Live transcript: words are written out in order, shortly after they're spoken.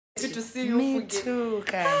Good to see you. Me too,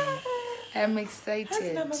 Karen. I'm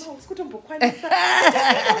excited.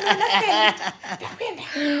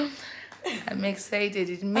 I'm excited.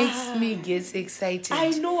 It makes me get excited. I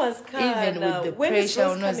know, as even with the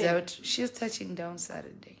pressure. She's touching down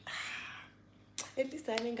Saturday. At least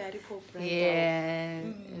I think I recall. Yeah.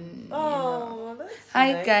 Oh, that's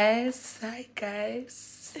hi, nice. guys. Hi,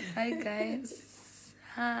 guys. Hi, guys.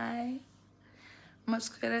 Hi.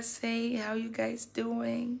 Masquerade say, how you guys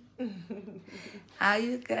doing? How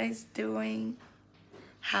you guys doing?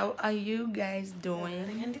 How are you guys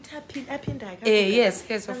doing?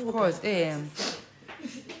 Yes, of course.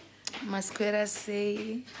 Masquerade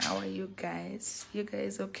say, how are you guys? You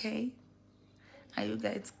guys okay? Are you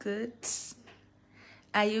guys good?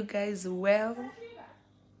 Are you guys well?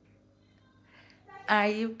 Are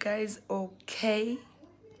you guys okay?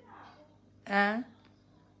 Huh?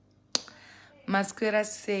 Masquerade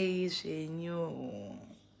says,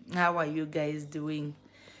 how are you guys doing?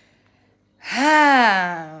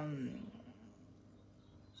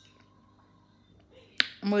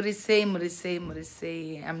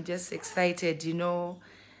 Murise. I'm just excited,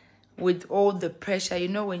 with all the pressure,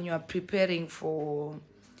 when you are preparing for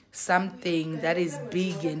something that is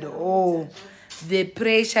big and the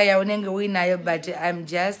pressure, but I'm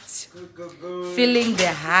just feeling the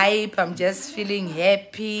hype. I'm just feeling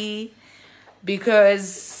happy.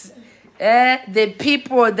 Because the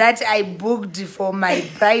people that I booked for my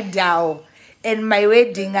bridal and my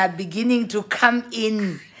wedding are beginning to come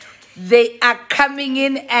in. They are coming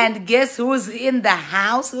in, and guess who's in the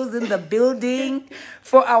house, who's in the building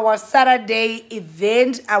for our Saturday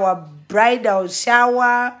event, our bridal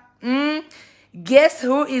shower. Guess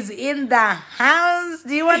who is in the house?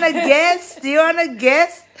 Do you want to guess? Do you want to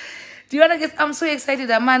guess? I'm so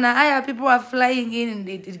excited, Amana. People are flying in, and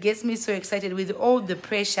it gets me so excited with all the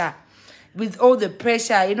pressure.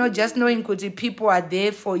 Just knowing that people are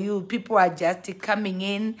there for you. People are just coming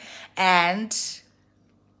in, and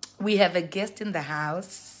we have a guest in the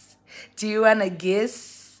house. Do you want to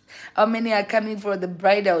guess how many are coming for the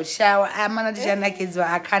bridal shower?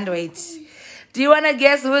 I can't wait. Do you want to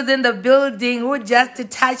guess who's in the building, who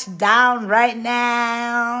just touched down right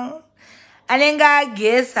now? Anenga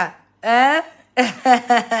guessa.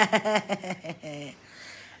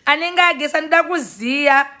 Anenga guessa ndoda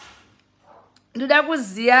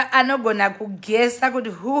kuziya anogona kugesa kuti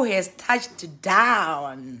who has touched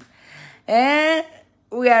down.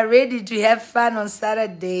 We are ready to have fun on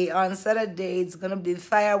Saturday. On Saturday it's gonna be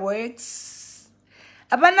fireworks.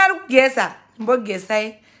 Apana kugesa,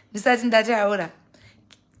 mbogesa ndisati ndati aura.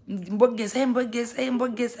 Mbogesa.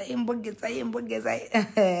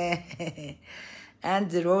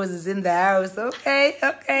 And the Rose is in the house.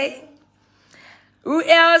 Okay. Who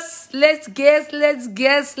else? Let's guess.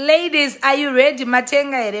 Ladies, are you ready?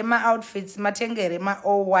 Matenga Erema outfits. Matenga Erema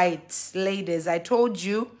all white. Ladies, I told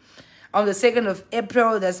you on the 2nd of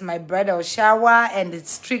April, that's my bridal shower, and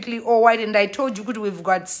it's strictly all white. And I told you, we've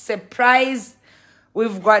got surprises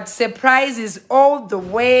all the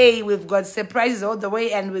way.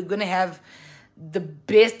 And we're gonna have the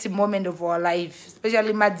best moment of our life,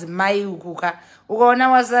 especially Mai Ukuka. Ukaona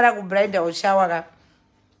wasara ku bridal shower.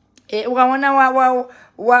 Ukaona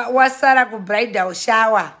wasara ku bridal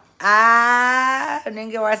shower.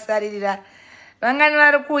 Nenge wasarira. Vangani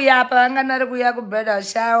vari kuya apa, vangani vari kuya ku bridal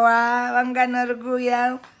shower, vangani vari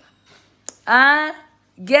kuya.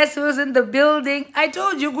 Guess who's in the building? I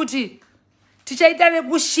told you kuti tichaita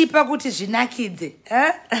vekushipa kuti zvinakidze.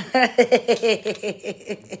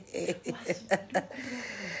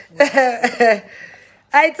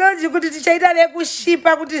 I told you kuti tichaita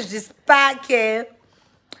vekushipa kuti zvispake.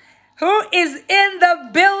 Who is in the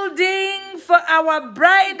building for our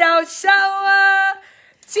bridal shower?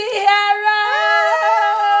 Tiara!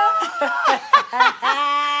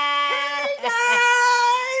 Hey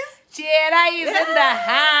guys! Tiara is in the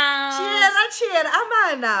house. Tiara,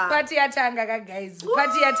 Amana. Party atanga, guys.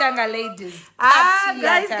 Party atanga, ladies.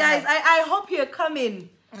 Guys, I hope you're coming.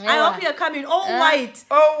 Yeah. I hope you're coming all white.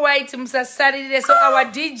 All white, Saturday. So our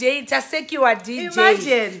DJ, Taseki, our DJ.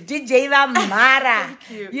 Imagine. DJ Mara.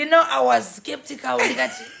 Thank you. I was skeptical with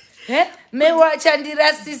that. Me watch and DJ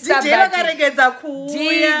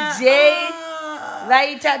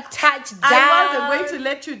Later touch down. I wasn't going to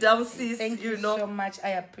let you down, sis. Thank you so much. I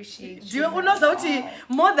appreciate you. Do you know Zauti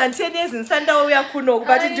more than 10 years in Sanda we are kuno,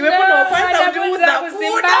 but do you know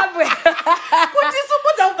Zimbabwe?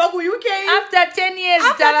 After 10 years,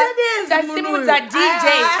 DJ.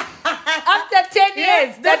 After 10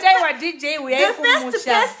 years, that I was DJ the first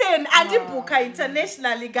person andibuka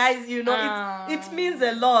internationally, guys, you know, it means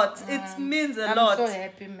a lot. It means a lot. I'm so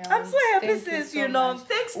happy, Mel. I'm so happy, sis, you know.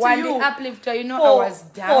 Thanks to you. Uplifter, you know, I was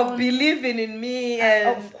down. For believing in me.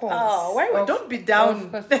 And, of course. Don't be down.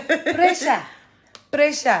 Pressure.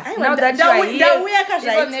 Now that you are here,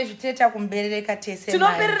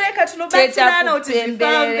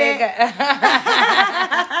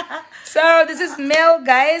 so this is Mel,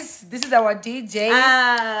 guys. This is our DJ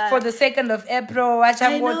for the 2nd of April. I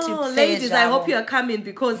know, ladies, I hope you are coming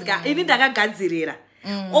because ini ndakagadzirira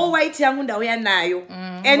all white yangu ndauya nayo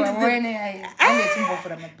and my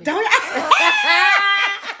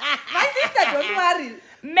sister, don't worry.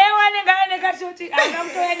 Mewanenga nekatoti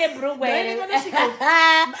angamtoya nebrugwe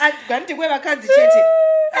ganti kwe vakadzi chete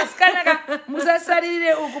asikanaka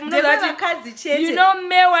musasarire uku vakadzi chete, you know,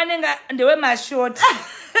 mewanenga ndewe mashoti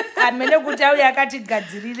amene kuti auya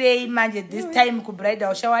akatigadzirirei manje this time ku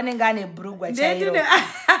bridal shower anenga ane brugwa chairo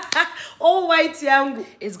all white yangu.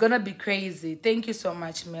 It's gonna be crazy. Thank you so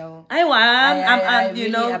much, Mel. I you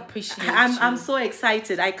really know, appreciate I'm so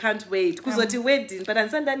excited. I can't wait. Kuzoti wedding, but I'm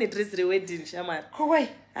dress wedding, Shaman. Oh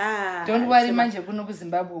wait. Don't worry, manje kuno ku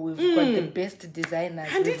Zimbabwe we've got the best designers.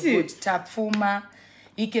 We've got Tapfuma.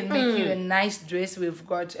 He can make you a nice dress. We've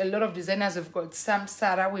got a lot of designers. We've got Sam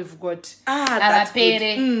Sarah. We've got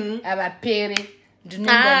Abapere.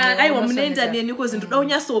 aiwa munenda neni because ndoda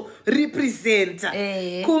unyaso represent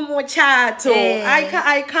kumochato.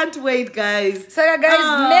 I can't wait, guys. Saka guys,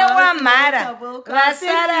 mewa mara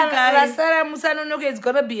vasara musanonoke. It's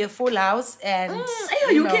gonna be a full house and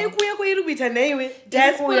UK kuya kuiri kuita naiwe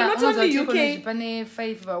diaspora, not only UK. Pane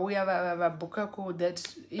 5 we have a bukako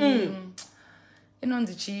that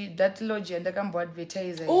that lodge and I can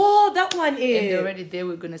advertise. Oh, that one is. And they're already there.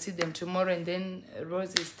 We're gonna see them tomorrow, and then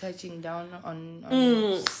Rose is touching down on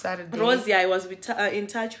Saturday. Rosie, I was in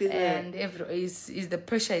touch with her. And the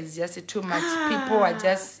pressure is just too much. People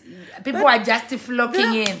are just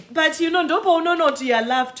flocking in. But you know, don't know to your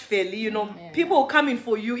loved fairly. You know, people coming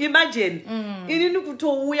for you. Imagine.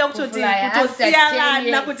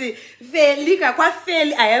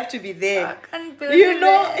 I have to be there. I can't believe you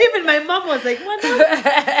know, even my mom was like,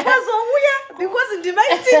 because in the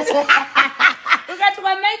Mai Titi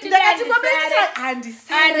I'm not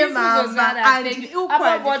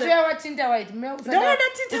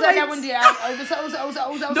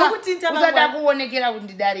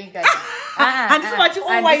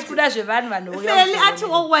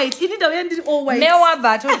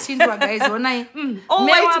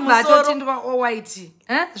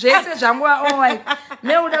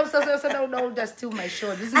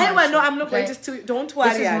going to steal. Don't worry.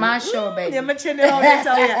 This is my show, baby.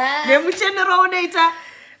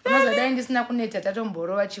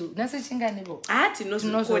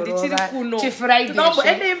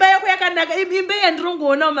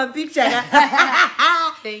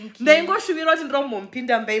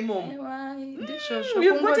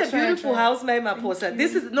 You've got a beautiful house, Mai Maposa.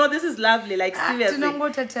 This is lovely, like seriously.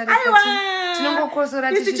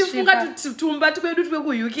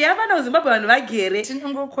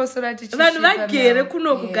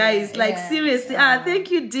 Guys, like seriously.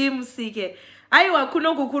 Thank you, Dim Sike. Aiwa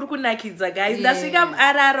kunoku kuri kunakidza, guys. Ndasvika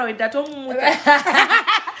muararo ndatomuka.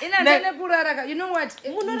 You know what?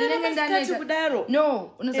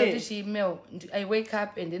 No, I wake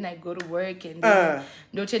up and then I go to work and then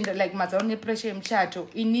like mazaone pressure mchato.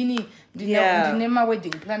 Inini ndinema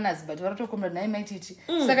wedding planners but varatokomba naye Mai Titi.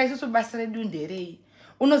 Saka isusu basa redu nderei.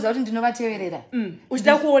 Unoza kuti ndinovateverera.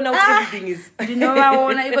 Uchida kuona kuti everything is.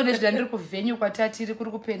 Ndinovaona iko nezvida ndiri kuvenue kwatatiri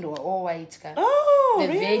kuri kupendwa all white ka. The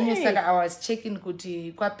venue saka I was checking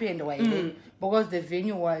kuti kwapendwa ine because the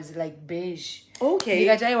venue was like beige. Okay.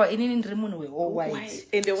 Ndikati aiwa inini ndiri munhu we all white.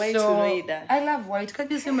 And the white unoida. I love white.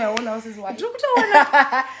 Can't you see my whole house is white?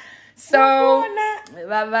 So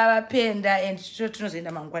vapenda and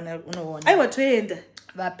tunozoenda mangwana unoona. Aiwa toenda.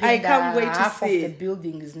 I can't wait to half see. of the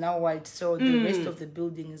building is now white, so the rest of the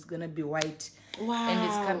building is gonna be white. Wow. And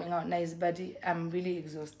it's coming out nice, but I'm really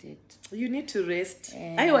exhausted. You need to rest.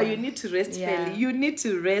 Aiwa, you need to rest, Feli. You need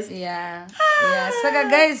to rest. Yeah. Saka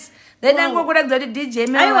guys, then I'm going to DJ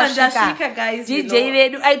Mel. Guys. DJ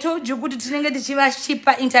Vedu. I told you good to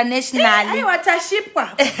shipper internationally. Aiwa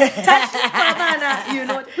tashipwa. Tashipwa mana, you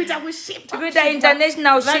know, kuita ship. Kuita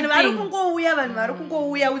international shipping. Vanhu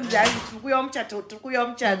varikungouya unzazi tukuya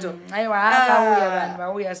mchato. Aiwa hapa vanhu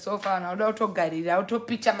vauya so far na utogarira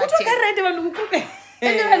utopicha matenda. Utogarira ndi vanhu kukupe.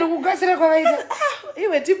 Ende vanhu kugashira kwavaita.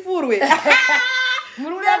 Iwe tipfurwe.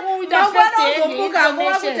 Muruda kuita first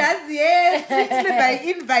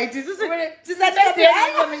invite.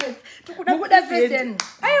 Mukuda first.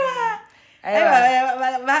 Aiwa.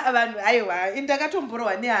 aiwa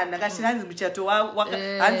indakatomborwa nehanha kashiri hanzi muchato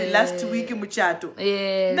hanzi last week muchato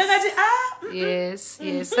ndakati yes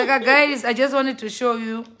saka guys I just wanted to show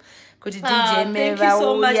you kuti DJ Mel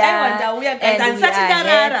vauya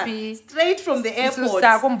straight from the airport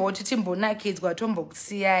sakumboti timbonakidzwa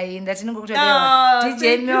tombokusiyai ndati ningokutaura DJ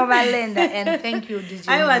Mel valenda and thank you DJ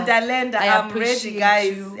Mel. I ndalenda. I'm ready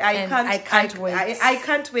guys. I can't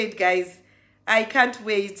wait guys. I can't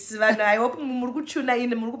wait. I hope muri kuchuna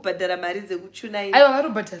ine muri kubhadhara mari dzekuchuna ine. Aiwa vari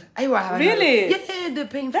kubhadhara. Aiwa. Really? Yeah, they're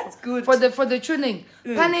paying. That's good. For the tuning.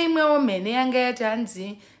 Pane imwewo mhene yanga yati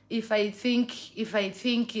hanzi if I think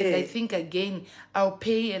again, I'll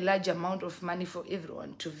pay a large amount of money for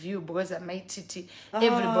everyone to view because at Mai Titi,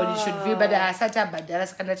 everybody should view. But I sat up but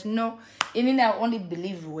that's kind of no. In I only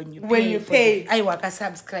believe when you pay. I work a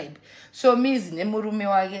subscribe. So means nemurume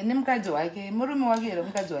wake nemukadzi wake murume wake ero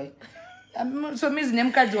mukadzi wake. So means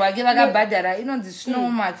nemukadzi wake vakabhadhara inonzi snow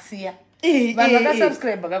max here. Vanhu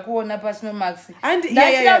vakasubscribe vakakuona pasino max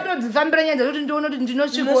ndachitautodzifambira nyaya dzekuti ndiona kuti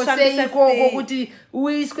ndinosvikosei ikoko kuti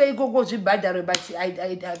uiswe ikoko zvibhadharwe but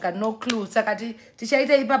I got no clue saka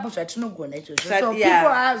tichaita ipapo zvatinogona izvozvo. So people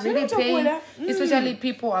are really paying, especially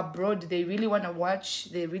people abroad. They really want to watch,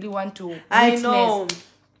 they really want to witness. I know.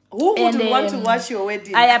 Who would want to watch your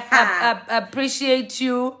wedding? I appreciate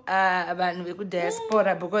you,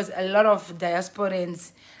 diaspora, because a lot of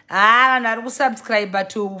diasporans vari kusubscribe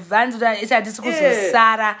to vanhu hatisi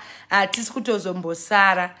kuzosara hatisi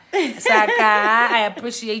kutozombosara saka I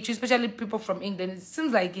appreciate you, especially people from England. It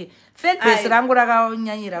seems like fan base rangu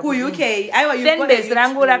rakanyanyira UK. Fan base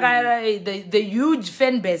rangu the huge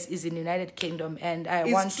fan base is in the United Kingdom, and I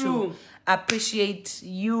want to appreciate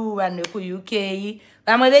you and ku UK.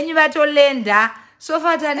 Vamwe venyu vatolenda so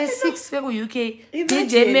far tane 6 veku UK.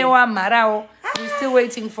 DJ Mel wamharawo, we're still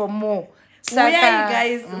waiting for more. Saka,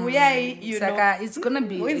 guys, you Saka, know. it's gonna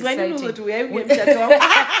be exciting.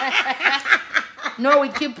 No, we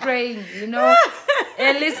keep praying, you know.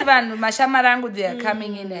 At least when Mashamarangu, they are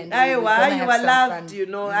coming in and you are loved, fun. You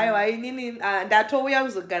know.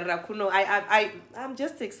 I'm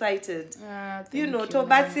just excited. You know, to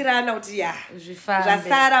batsirana utia.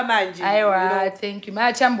 Jasara manji. Aiwa, thank you.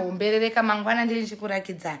 Machambombereka mangwana ndiri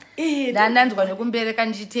chikurakidzana. Ndandanzwa nekumbereka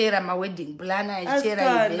ndichitera ma wedding planner,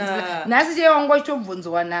 ndichitera events. Nasi chewangu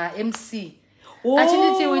chobvunzwa na MC.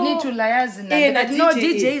 Actually, we need to liaise no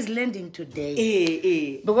DJ is landing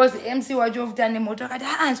today. Because MC wacho ufutane moto akati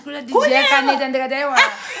sikula DJ akaneta ndikati aiwa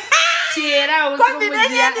chera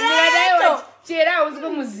usikumuzia ndikati chera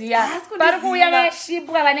usikumuzia pari kuuya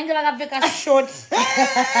vashipwa vanenge vakapfeka short.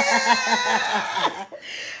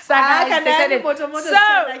 So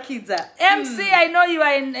MC, I know you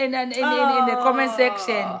are in the comment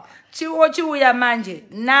section. Chiuya manje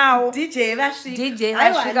now DJ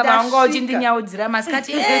vasvika vanga uchindinyaudzira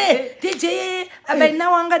masikati DJ abai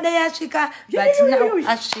now angadai asvika but now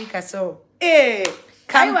asvika, so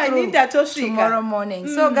come through tomorrow morning.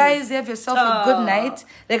 So guys, have yourself a good night.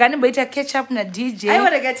 Rega ndimboita catch up na DJ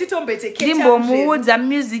ndimbomuudza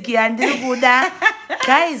music yandiri kuda.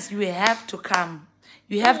 Guys, you have to come.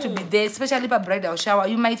 You have to be there, especially for bridal shower.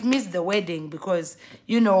 You might miss the wedding because,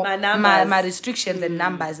 you know, my restrictions and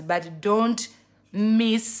numbers. But don't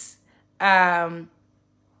miss the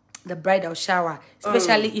bridal shower,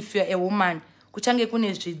 especially if you're a woman. Kuchange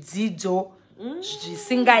kune zvidzidzo,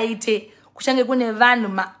 zvisingaite. Kuchange kune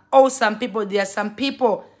vanhu awesome people. There are some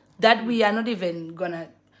people that we are not even gonna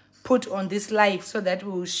put on this live so that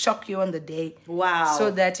we will shock you on the day. Wow.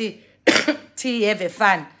 So that you have a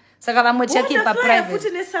fun. Saka vamwe check it private.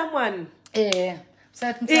 Put in someone.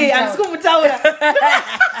 Ansikumutaura.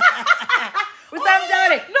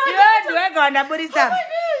 Usamtaure. No, weganda burisa.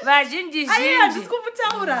 Vazhinji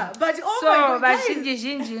ansikumutaura. But so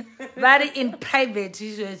vazhinji very in private,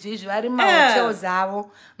 very mahotels avo,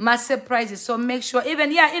 ma surprises. So make sure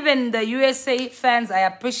even the USA fans, I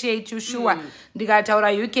appreciate you. Sure.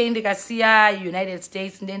 Ndikataura UK, ndikasiya United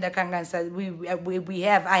States, ndendakanganisa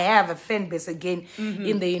I have a fan base again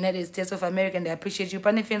in the United States of America, and I appreciate you.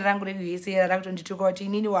 Pane fan rangu reUSA rakutondituka kuti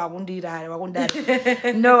inini wakundira.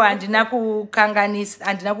 No, andina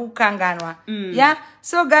kukanganwa. Yeah.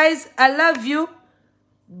 So guys, I love you.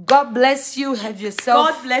 God bless you. Have yourself.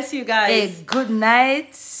 God bless you guys. A good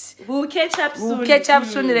night. We'll catch up soon. We'll catch up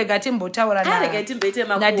soon. Regati mbotaura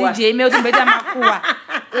na DJ Mel timbeta makua.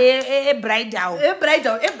 Bridal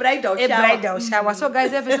shower. So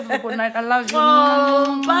guys, have yourself a good night. I love you.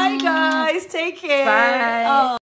 Oh, bye guys. Take care. Bye.